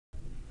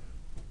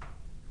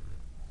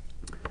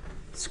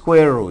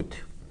Square root.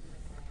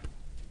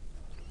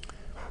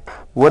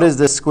 What is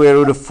the square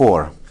root of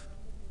 4?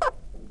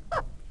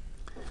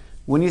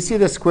 When you see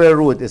the square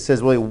root, it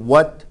says, well,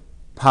 what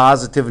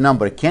positive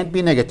number? It can't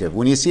be negative.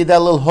 When you see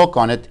that little hook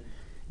on it,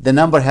 the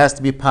number has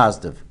to be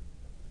positive.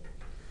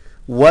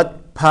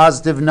 What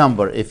positive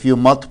number, if you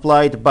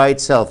multiply it by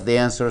itself, the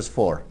answer is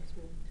 4?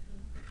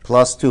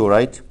 Plus 2,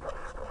 right?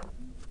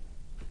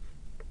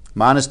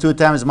 Minus 2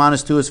 times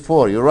minus 2 is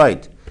 4. You're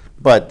right.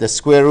 But the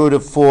square root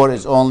of 4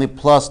 is only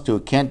plus 2.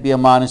 Can't be a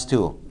minus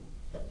 2.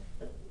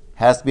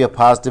 Has to be a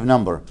positive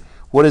number.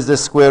 What is the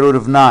square root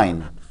of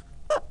 9?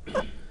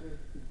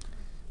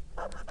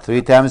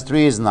 3 times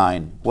 3 is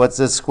 9. What's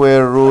the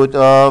square root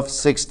of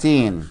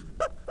 16?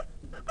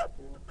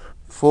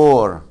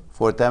 4.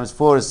 4 times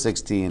 4 is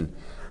 16.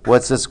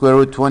 What's the square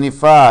root of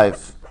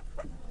 25?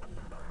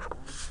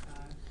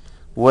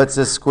 What's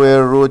the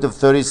square root of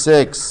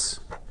 36?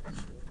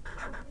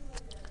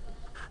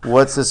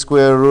 What's the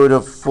square root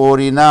of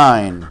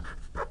 49?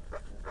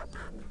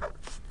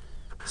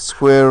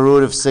 Square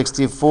root of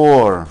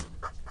 64?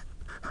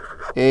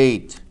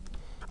 8.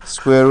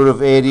 Square root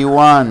of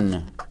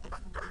 81?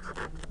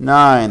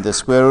 9. The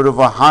square root of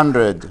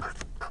 100?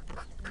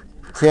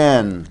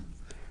 10.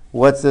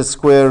 What's the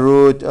square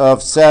root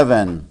of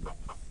 7?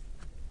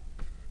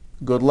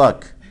 Good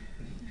luck.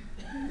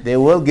 They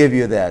will give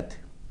you that.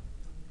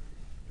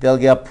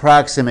 They'll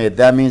approximate.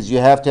 That means you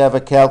have to have a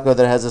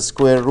calculator that has a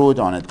square root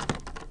on it.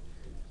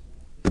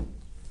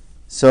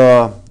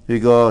 So we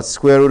go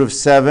square root of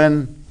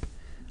 7.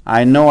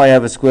 I know I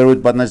have a square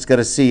root, but I just got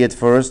to see it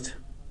first.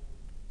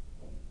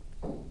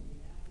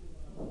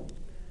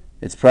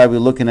 It's probably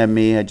looking at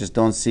me. I just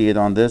don't see it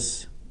on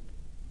this.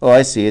 Oh,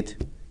 I see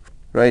it.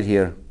 Right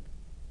here.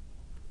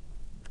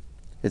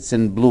 It's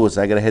in blue,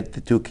 so I got to hit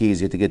the 2 keys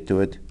here to get to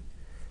it.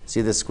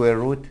 See the square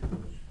root?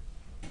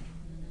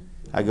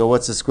 I go,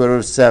 what's the square root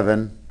of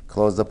 7?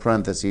 Close the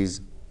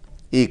parentheses.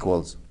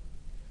 Equals.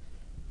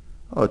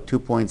 Oh,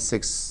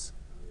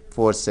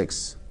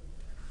 2.646.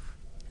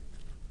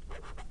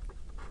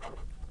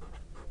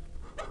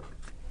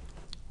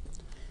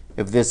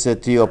 If this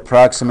said to you,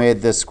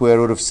 approximate the square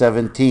root of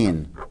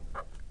 17.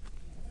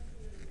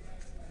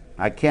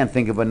 I can't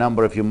think of a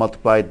number if you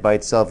multiply it by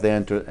itself, the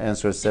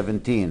answer is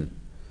 17.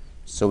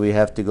 So we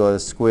have to go to the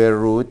square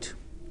root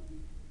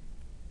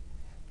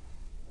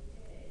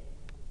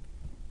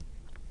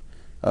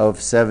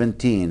of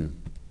 17.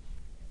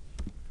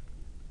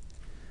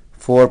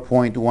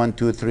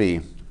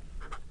 4.123.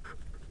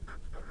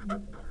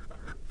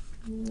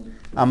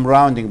 I'm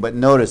rounding, but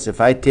notice if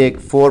I take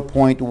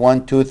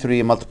 4.123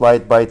 and multiply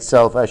it by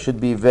itself, I should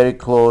be very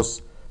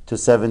close to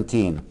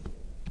 17.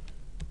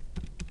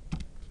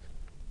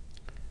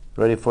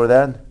 Ready for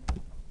that?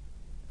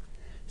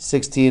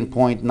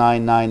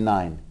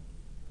 16.999.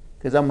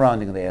 Because I'm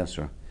rounding the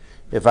answer.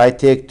 If I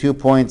take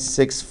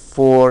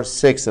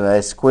 2.646 and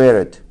I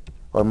square it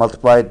or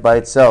multiply it by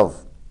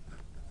itself,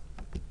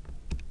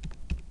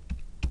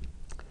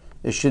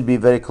 it should be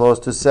very close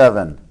to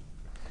 7.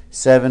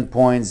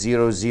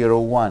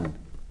 7.001.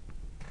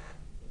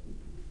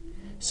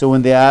 So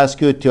when they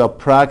ask you to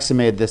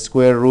approximate the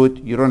square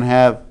root, you don't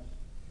have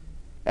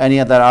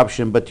any other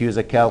option but to use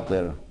a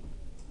calculator.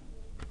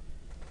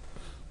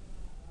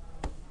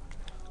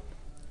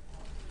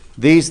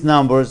 These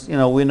numbers,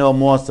 we know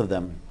most of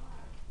them.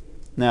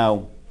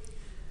 Now,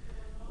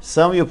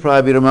 some of you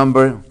probably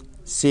remember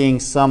seeing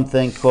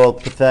something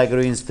called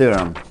Pythagorean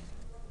Theorem,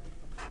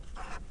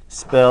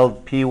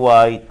 spelled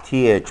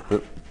P-Y-T-H,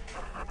 but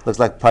looks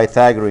like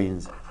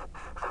Pythagoreans.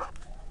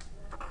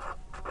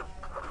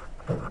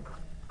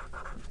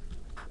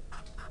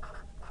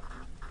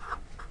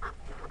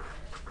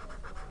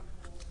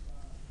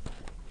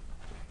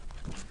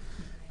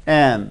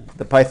 And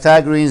the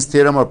Pythagorean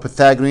theorem or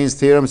Pythagorean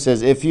theorem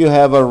says if you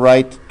have a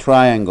right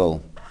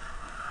triangle,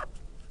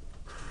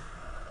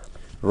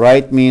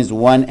 right means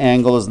one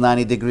angle is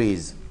 90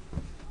 degrees.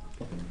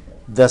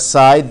 The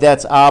side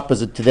that's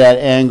opposite to that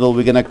angle,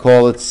 we're going to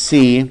call it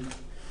C.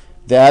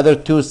 The other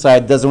two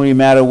sides, doesn't really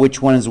matter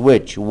which one is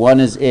which. One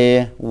is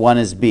A, one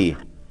is B.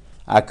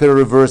 I could have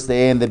reversed the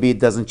A and the B, it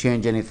doesn't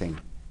change anything.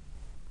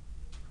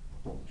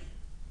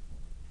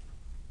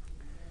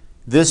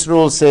 This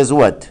rule says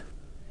what?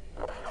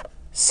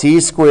 C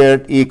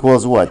squared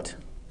equals what?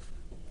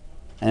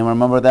 Anyone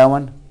remember that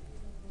one?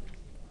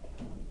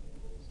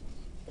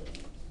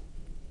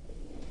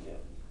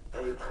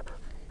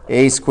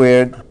 A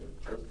squared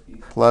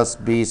plus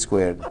B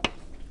squared.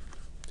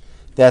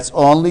 That's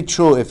only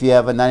true if you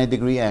have a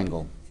 90-degree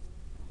angle.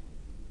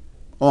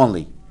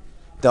 Only.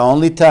 The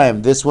only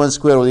time this one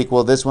square will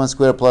equal this one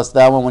square plus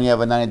that one when you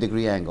have a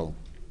 90-degree angle.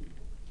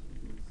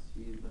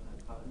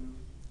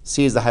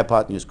 C is the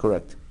hypotenuse,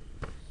 correct.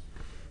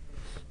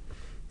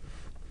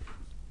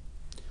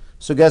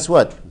 So guess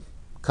what?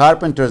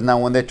 Carpenters now,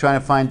 when they're trying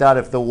to find out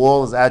if the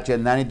wall is actually a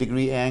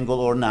 90-degree angle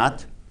or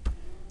not,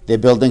 they're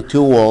building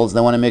two walls. They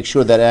want to make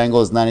sure that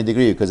angle is 90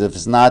 degrees, because if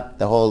it's not,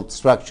 the whole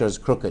structure is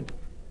crooked.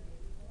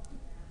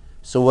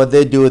 So what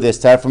they do, they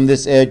start from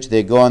this edge,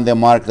 they go and they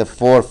mark the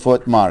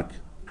 4-foot mark.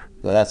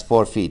 So that's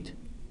 4 feet.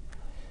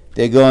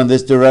 They go in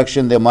this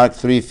direction, they mark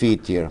 3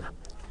 feet here.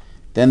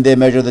 Then they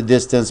measure the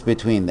distance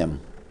between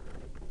them.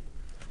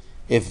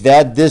 If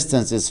that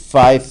distance is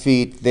 5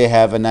 feet, they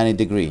have a 90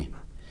 degree.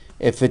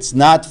 If it's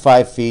not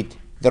 5 feet,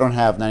 they don't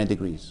have 90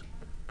 degrees.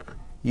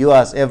 You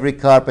ask every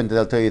carpenter,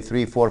 they'll tell you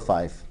 3, 4,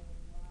 5.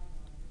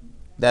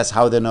 That's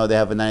how they know they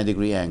have a 90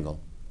 degree angle.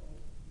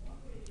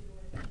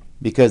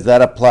 Because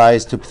that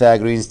applies to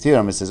Pythagorean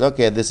theorem. It says,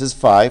 okay, this is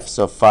 5,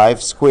 so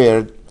 5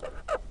 squared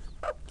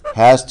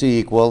has to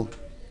equal,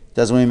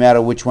 doesn't really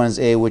matter which one's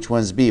A, which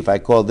one's B. If I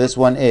call this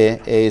one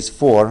A is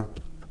 4.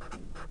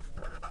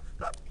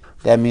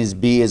 That means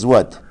B is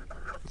what?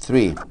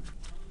 3.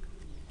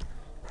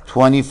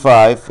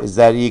 25, is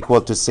that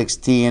equal to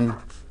 16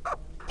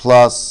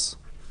 plus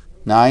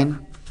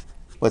 9?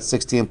 What's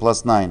 16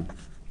 plus 9?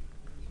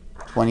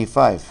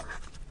 25.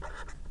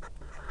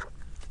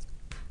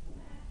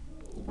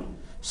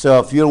 So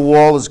if your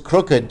wall is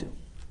crooked,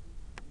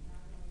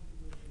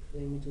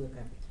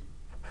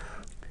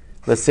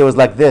 let's say it was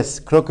like this,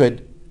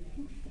 crooked,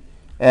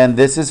 and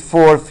this is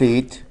 4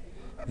 feet,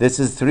 this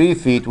is 3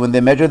 feet. When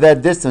they measure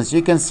that distance,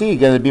 you can see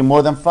it's going to be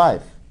more than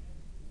 5.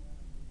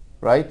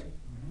 Right?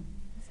 Mm-hmm.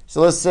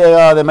 So let's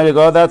say they measure,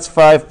 oh, that's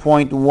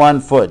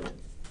 5.1 foot.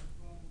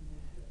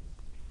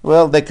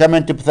 Well, they come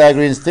into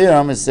Pythagorean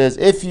theorem. It says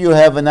if you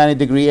have a 90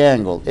 degree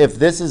angle, if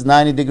this is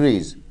 90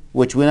 degrees,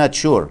 which we're not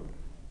sure,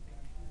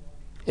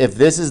 if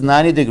this is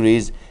 90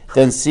 degrees,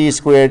 then C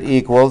squared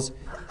equals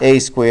A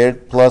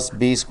squared plus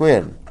B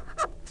squared.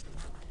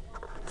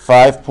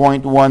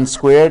 5.1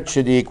 squared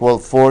should equal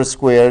 4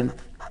 squared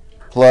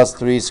plus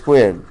 3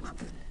 squared.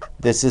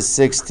 This is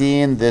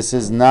 16, this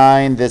is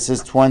 9, this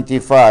is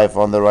 25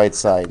 on the right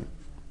side.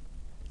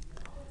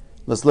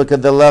 Let's look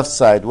at the left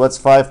side. What's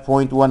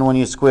 5.1 when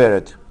you square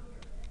it?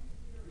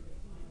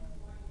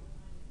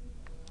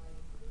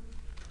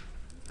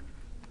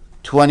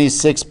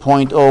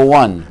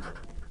 $26.01.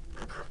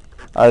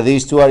 Are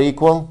these two are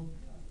equal?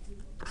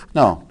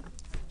 No.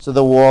 So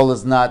the wall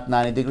is not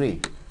 90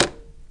 degree.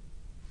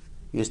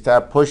 You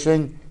start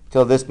pushing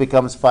till this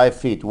becomes 5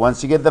 feet.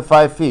 Once you get the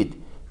 5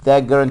 feet,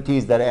 that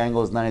guarantees that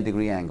angle is 90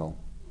 degree angle.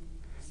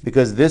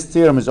 Because this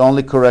theorem is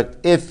only correct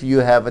if you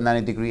have a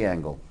 90 degree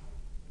angle.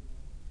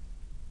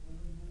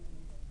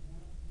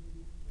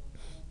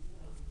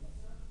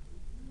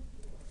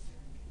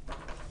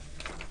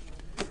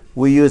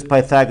 We use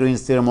Pythagorean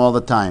theorem all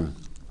the time.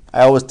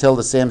 I always tell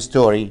the same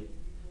story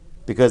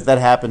because that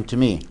happened to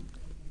me.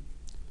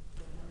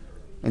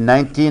 In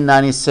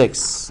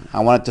 1996, I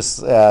wanted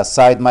to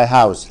side my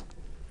house.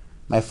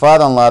 My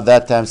father-in-law at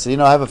that time said, you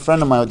know, I have a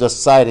friend of mine who does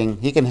siding.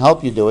 He can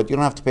help you do it. You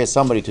don't have to pay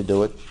somebody to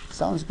do it.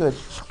 Sounds good.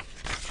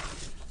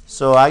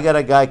 So I got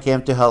a guy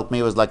came to help me.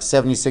 He was like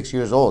 76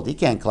 years old. He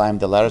can't climb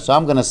the ladder, so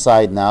I'm going to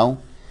side now.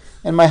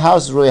 And my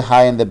house is really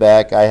high in the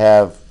back. I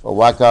have a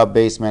walkout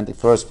basement, the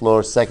first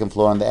floor, second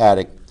floor, and the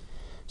attic.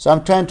 So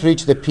I'm trying to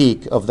reach the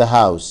peak of the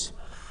house.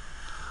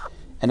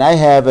 And I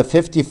have a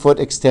 50-foot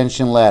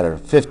extension ladder,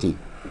 50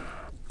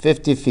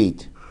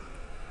 feet.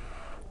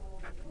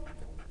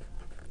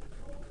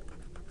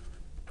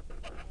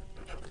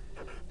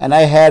 And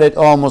I had it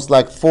almost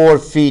like 4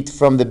 feet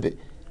from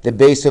the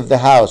base of the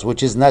house,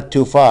 which is not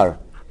too far.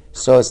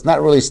 So it's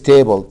not really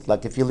stable.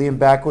 Like if you lean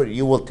backward,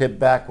 you will tip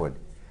backward.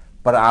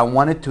 But I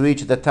wanted to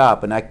reach the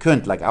top, and I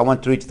couldn't. Like I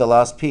want to reach the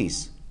last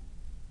piece.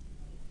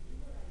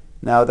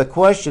 Now the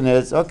question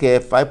is, okay,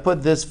 if I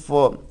put this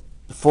 4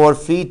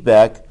 feet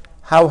back,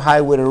 how high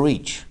would it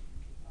reach?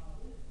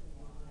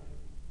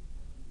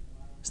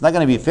 It's not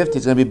going to be 50,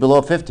 it's going to be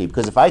below 50.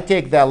 Because if I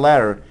take that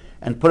ladder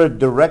and put it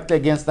directly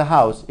against the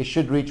house, it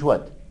should reach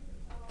what?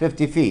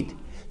 50 feet.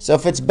 So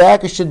if it's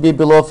back, it should be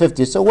below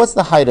 50. So what's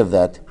the height of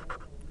that?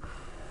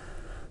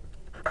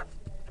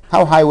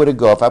 How high would it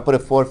go if I put it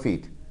 4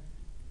 feet?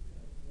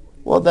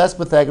 Well, that's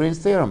Pythagorean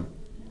theorem.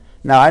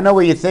 Now, I know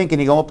what you're thinking.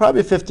 You go, well,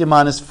 probably 50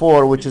 minus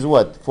 4, which is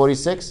what?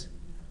 46?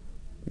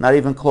 Not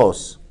even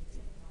close.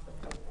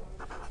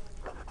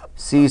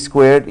 C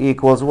squared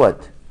equals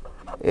what?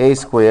 A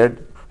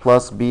squared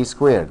plus B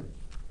squared.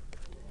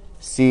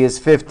 C is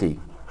 50.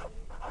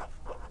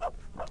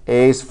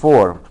 A is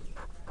 4.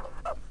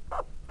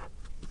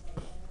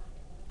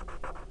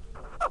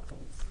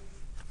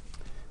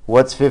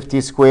 What's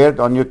 50 squared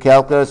on your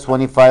calculator?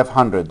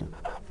 2,500.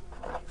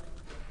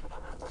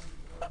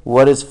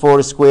 What is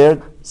 4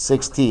 squared?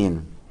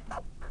 16.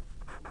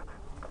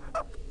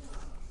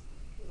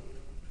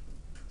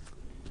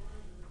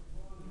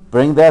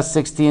 Bring that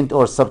 16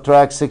 or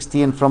subtract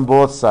 16 from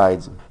both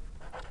sides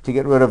to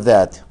get rid of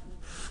that.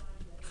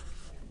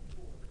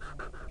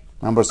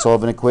 Remember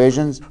solving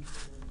equations?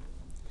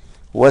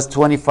 What's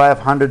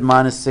 2,500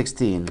 minus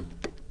 16?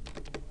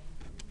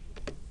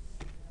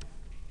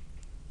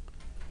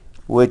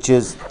 Which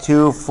is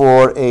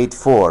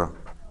 2484.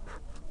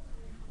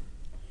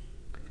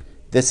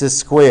 This is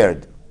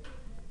squared.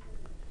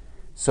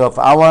 So if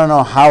I want to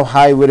know how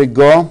high would it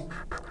go,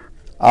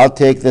 I'll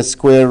take the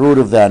square root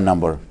of that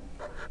number.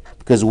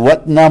 Because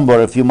what number,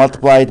 if you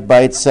multiply it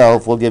by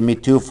itself, will give me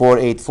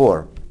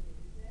 2484?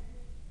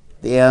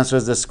 The answer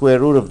is the square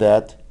root of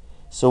that.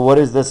 So what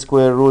is the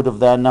square root of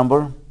that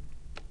number?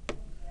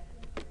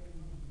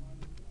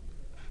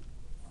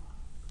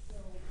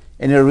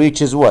 And it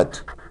reaches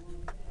what?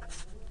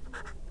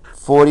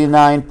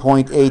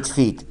 49.8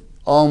 feet.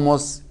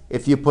 Almost,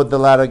 if you put the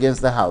ladder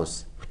against the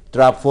house.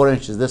 Drop 4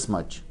 inches, this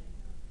much.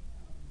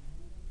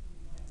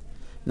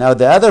 Now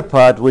the other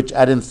part, which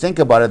I didn't think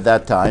about at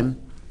that time,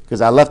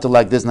 because I left it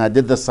like this and I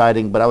did the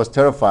siding, but I was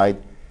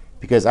terrified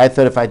because I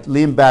thought if I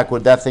lean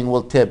backward, that thing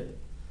will tip.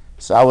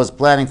 So I was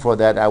planning for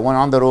that. I went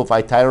on the roof,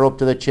 I tied a rope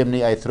to the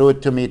chimney, I threw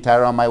it to me, tied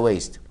it on my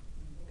waist.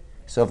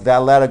 So if that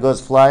ladder goes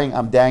flying,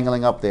 I'm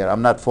dangling up there.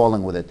 I'm not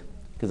falling with it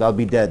because I'll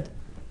be dead.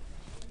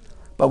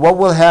 But what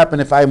will happen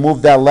if I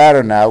move that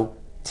ladder now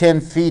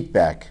 10 feet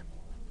back?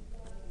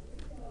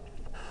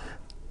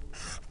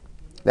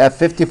 That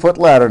 50-foot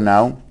ladder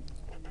now,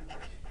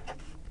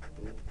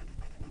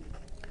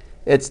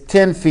 it's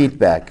 10 feet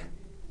back.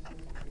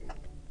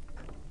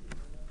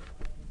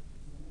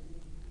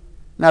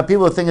 Now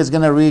people think it's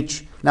going to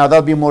reach, now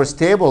that'll be more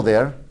stable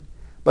there,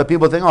 but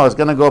people think, oh, it's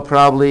going to go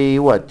probably,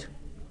 what,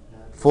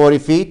 40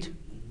 feet?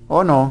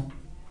 Oh no,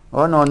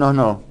 oh no, no,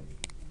 no.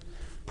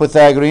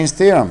 Pythagorean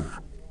Theorem.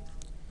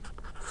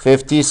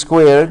 50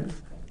 squared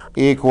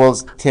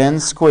equals 10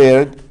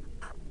 squared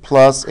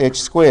plus h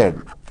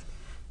squared.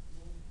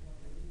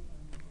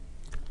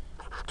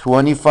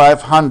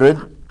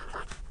 2500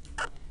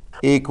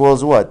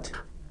 equals what?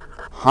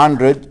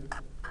 100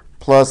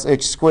 plus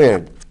h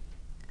squared.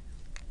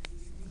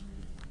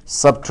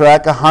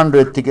 Subtract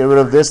 100 to get rid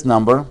of this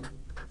number.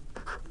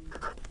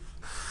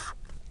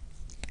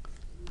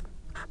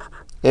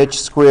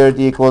 H squared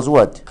equals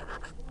what?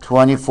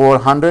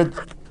 2400.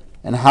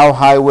 And how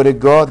high would it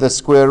go? The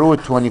square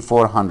root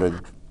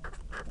 2400.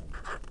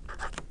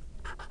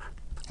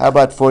 How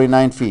about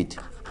 49 feet?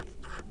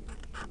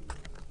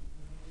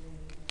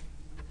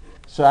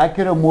 So I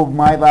could have moved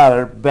my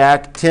ladder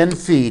back 10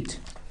 feet,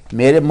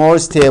 made it more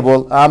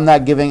stable. I'm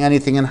not giving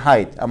anything in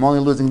height. I'm only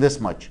losing this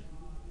much.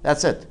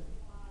 That's it.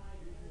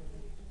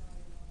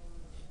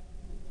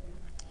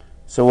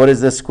 So what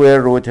is the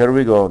square root? Here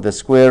we go. The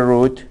square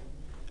root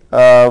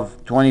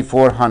of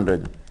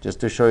 2400, just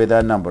to show you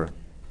that number.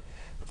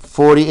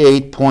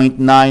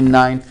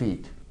 48.99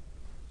 feet.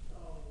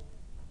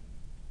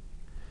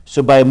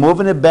 So by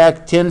moving it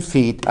back 10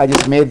 feet, I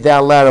just made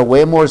that ladder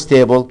way more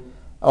stable.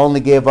 I only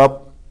gave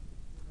up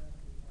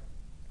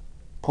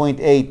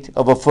 0.8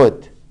 of a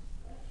foot,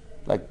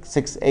 like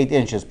 8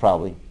 inches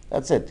probably.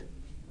 That's it.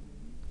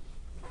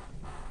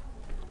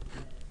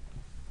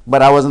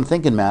 But I wasn't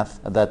thinking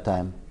math at that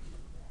time.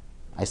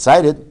 I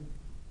cited.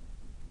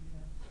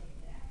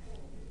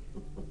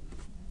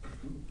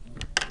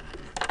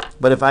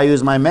 But if I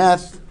use my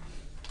math,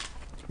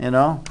 you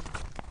know,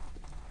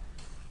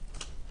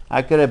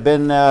 I could have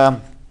been,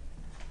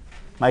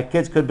 my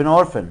kids could have been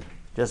orphaned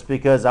just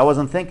because I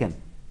wasn't thinking.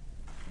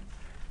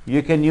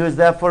 You can use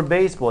that for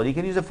baseball. You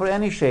can use it for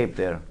any shape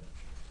there.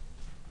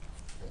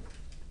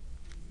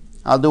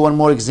 I'll do one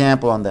more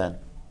example on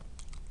that.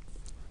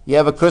 You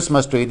have a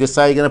Christmas tree. You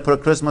decide you're going to put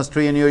a Christmas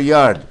tree in your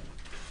yard.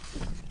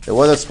 The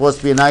weather's supposed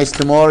to be nice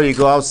tomorrow. You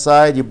go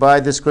outside, you buy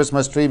this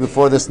Christmas tree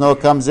before the snow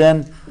comes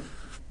in,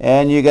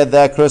 and you get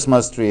that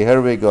Christmas tree.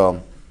 Here we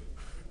go.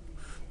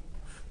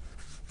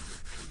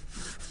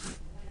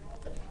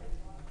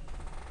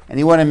 And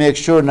you want to make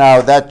sure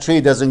now that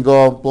tree doesn't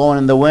go blowing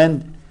in the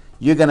wind.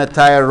 You're going to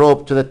tie a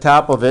rope to the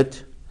top of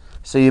it.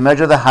 So you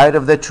measure the height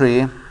of the tree.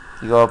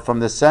 You go from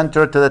the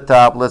center to the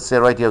top. Let's say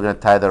right here you're going to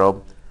tie the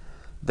rope.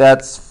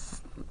 That's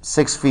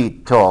 6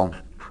 feet tall.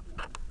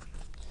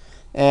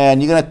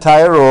 And you're going to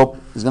tie a rope.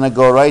 It's going to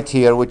go right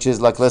here, which is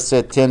like, let's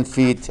say, 10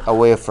 feet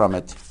away from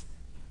it.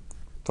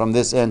 From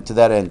this end to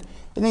that end.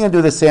 And you're going to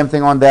do the same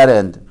thing on that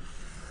end.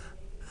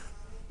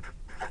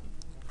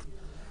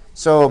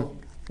 So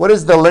what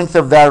is the length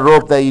of that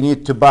rope that you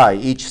need to buy,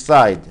 each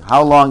side?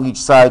 How long each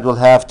side will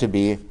have to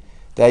be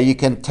that you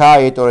can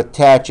tie it or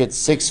attach it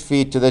 6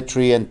 feet to the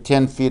tree and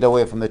 10 feet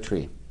away from the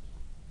tree?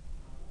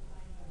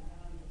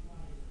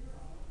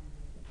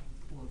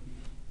 4 feet.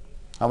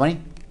 How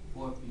many?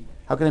 4 feet.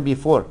 How can it be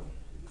 4?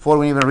 4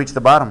 won't even reach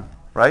the bottom,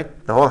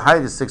 right? The whole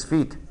height is 6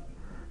 feet.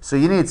 So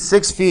you need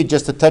 6 feet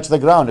just to touch the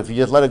ground if you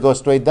just let it go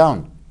straight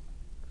down.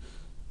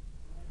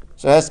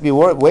 So it has to be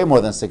way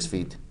more than 6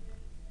 feet.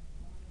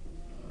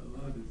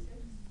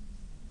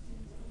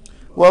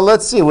 Well,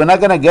 let's see. We're not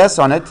going to guess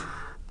on it.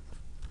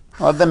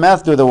 Let the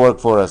math do the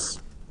work for us.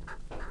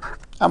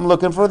 I'm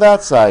looking for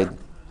that side.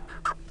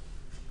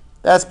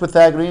 That's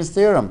Pythagorean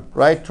Theorem.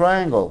 Right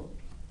triangle.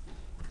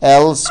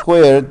 L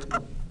squared,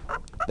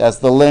 that's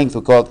the length,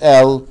 we call it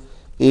L,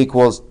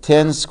 equals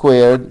 10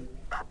 squared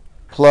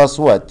plus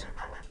what?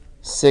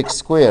 6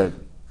 squared.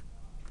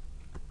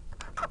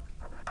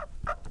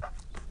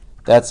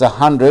 That's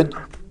 100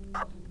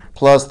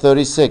 plus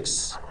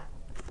 36.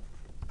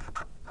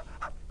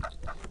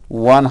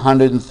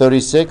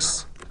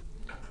 136.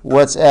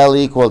 What's L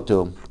equal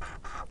to?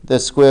 The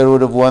square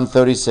root of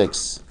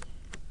 136.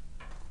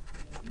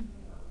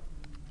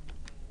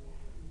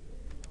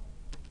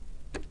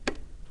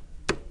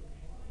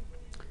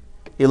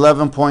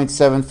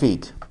 $11.7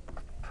 feet.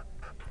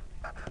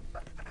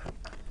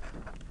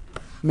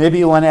 Maybe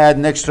you want to add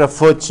an extra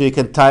foot so you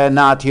can tie a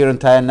knot here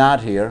and tie a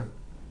knot here.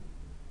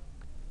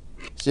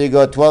 So you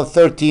go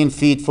 13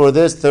 feet for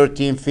this,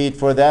 13 feet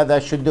for that.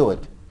 That should do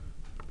it.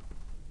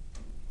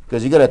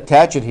 Because you're going to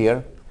attach it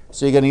here.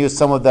 So you're going to use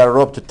some of that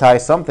rope to tie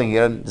something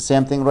here. And the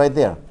same thing right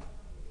there.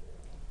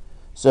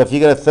 So if you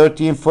get a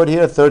 13 foot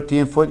here,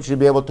 13 foot, you should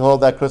be able to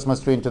hold that Christmas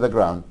tree into the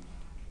ground.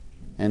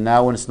 And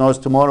now when it snows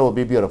tomorrow, it will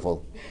be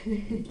beautiful.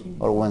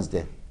 Or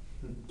Wednesday.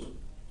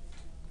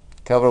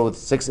 Cover with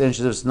 6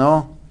 inches of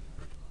snow.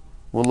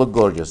 Will look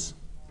gorgeous.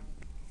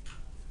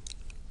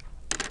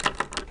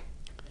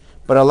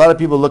 But a lot of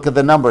people look at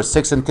the numbers.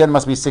 6 and 10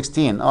 must be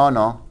 16. Oh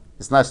no,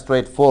 it's not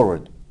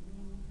straightforward.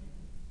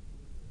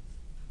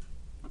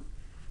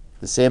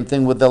 The same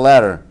thing with the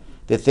ladder.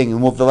 They think you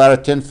move the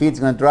ladder 10 feet, it's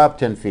going to drop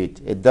 10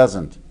 feet. It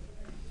doesn't.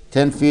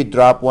 10 feet,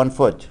 drop 1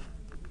 foot.